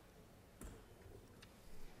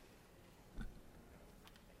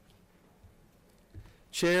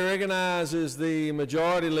 Chair recognizes the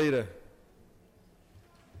Majority Leader.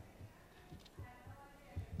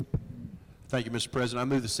 Thank you, Mr. President. I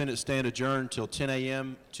move the Senate stand adjourned till 10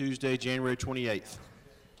 a.m. Tuesday, January 28th.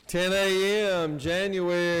 10 a.m.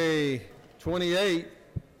 January 28th,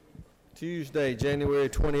 Tuesday, January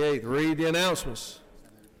 28th. Read the announcements.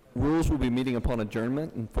 Rules will be meeting upon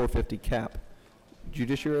adjournment in 450 CAP.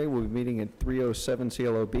 Judiciary will be meeting at 307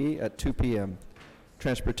 CLOB at 2 p.m.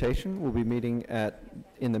 Transportation will be meeting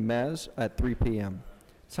in the MES at 3 p.m.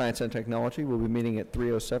 Science and Technology will be meeting at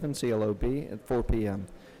 307 CLOB at 4 p.m.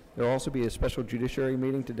 There will also be a special judiciary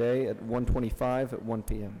meeting today at 1:25 at 1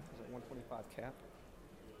 p.m. Is that 125 CAP?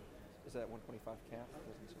 Is that 125 CAP?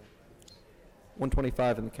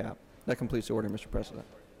 125 in the CAP. That completes the order, Mr. President.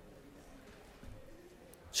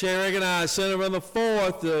 Chair recognizes Senator from the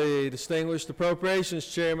 4th, the distinguished Appropriations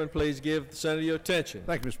Chairman. Please give the Senator your attention.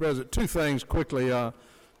 Thank you, Mr. President. Two things quickly.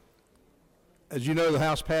 As you know, the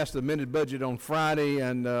House passed the amended budget on Friday,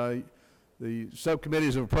 and the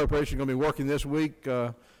subcommittees of appropriation are going to be working this week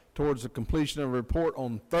towards the completion of a report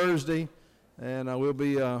on Thursday, and we'll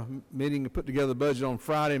be meeting to put together the budget on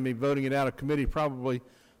Friday and be voting it out of committee probably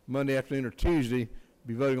Monday afternoon or Tuesday.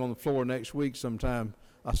 Be voting on the floor next week sometime.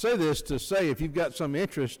 I say this to say if you've got some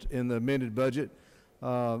interest in the amended budget,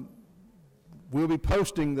 we'll be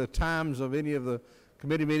posting the times of any of the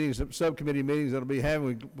committee meetings, subcommittee meetings that'll be having.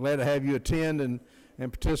 We're glad to have you attend and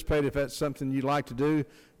participate if that's something you'd like to do.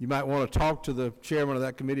 You might want to talk to the chairman of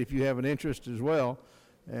that committee if you have an interest as well.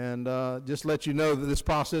 And just let you know that this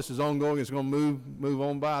process is ongoing. It's going to move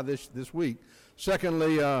on by this week.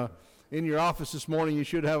 Secondly, in your office this morning, you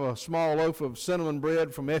should have a small loaf of cinnamon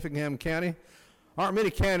bread from Effingham County. Aren't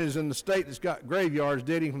many counties in the state that's got graveyards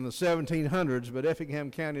dating from the 1700s, but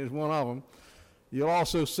Effingham County is one of them. You'll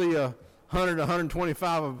also see 100 to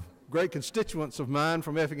 125 of great constituents of mine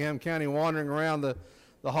from Effingham County wandering around the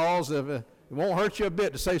halls. It won't hurt you a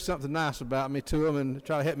bit to say something nice about me to them and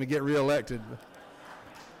try to help me get reelected.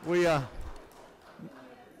 We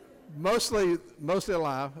mostly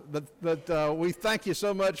alive, but we thank you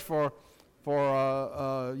so much for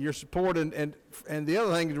your support, and the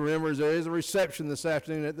other thing to remember is there is a reception this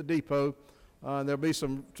afternoon at the depot. There'll be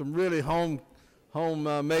some really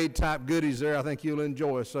homemade type goodies there. I think you'll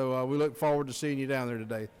enjoy. So we look forward to seeing you down there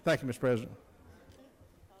today. Thank you, Mr. President.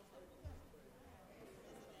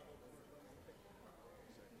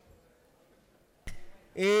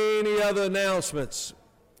 Any other announcements?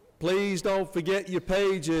 Please don't forget your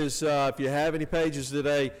pages. If you have any pages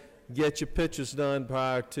today, get your pictures done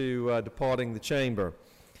prior to departing the chamber.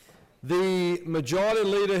 The Majority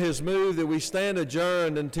Leader has moved that we stand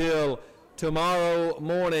adjourned until tomorrow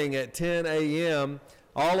morning at 10 a.m.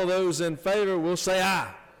 All of those in favor will say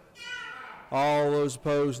aye. All those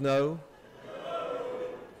opposed, no.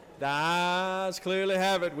 The ayes clearly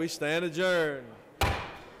have it. We stand adjourned.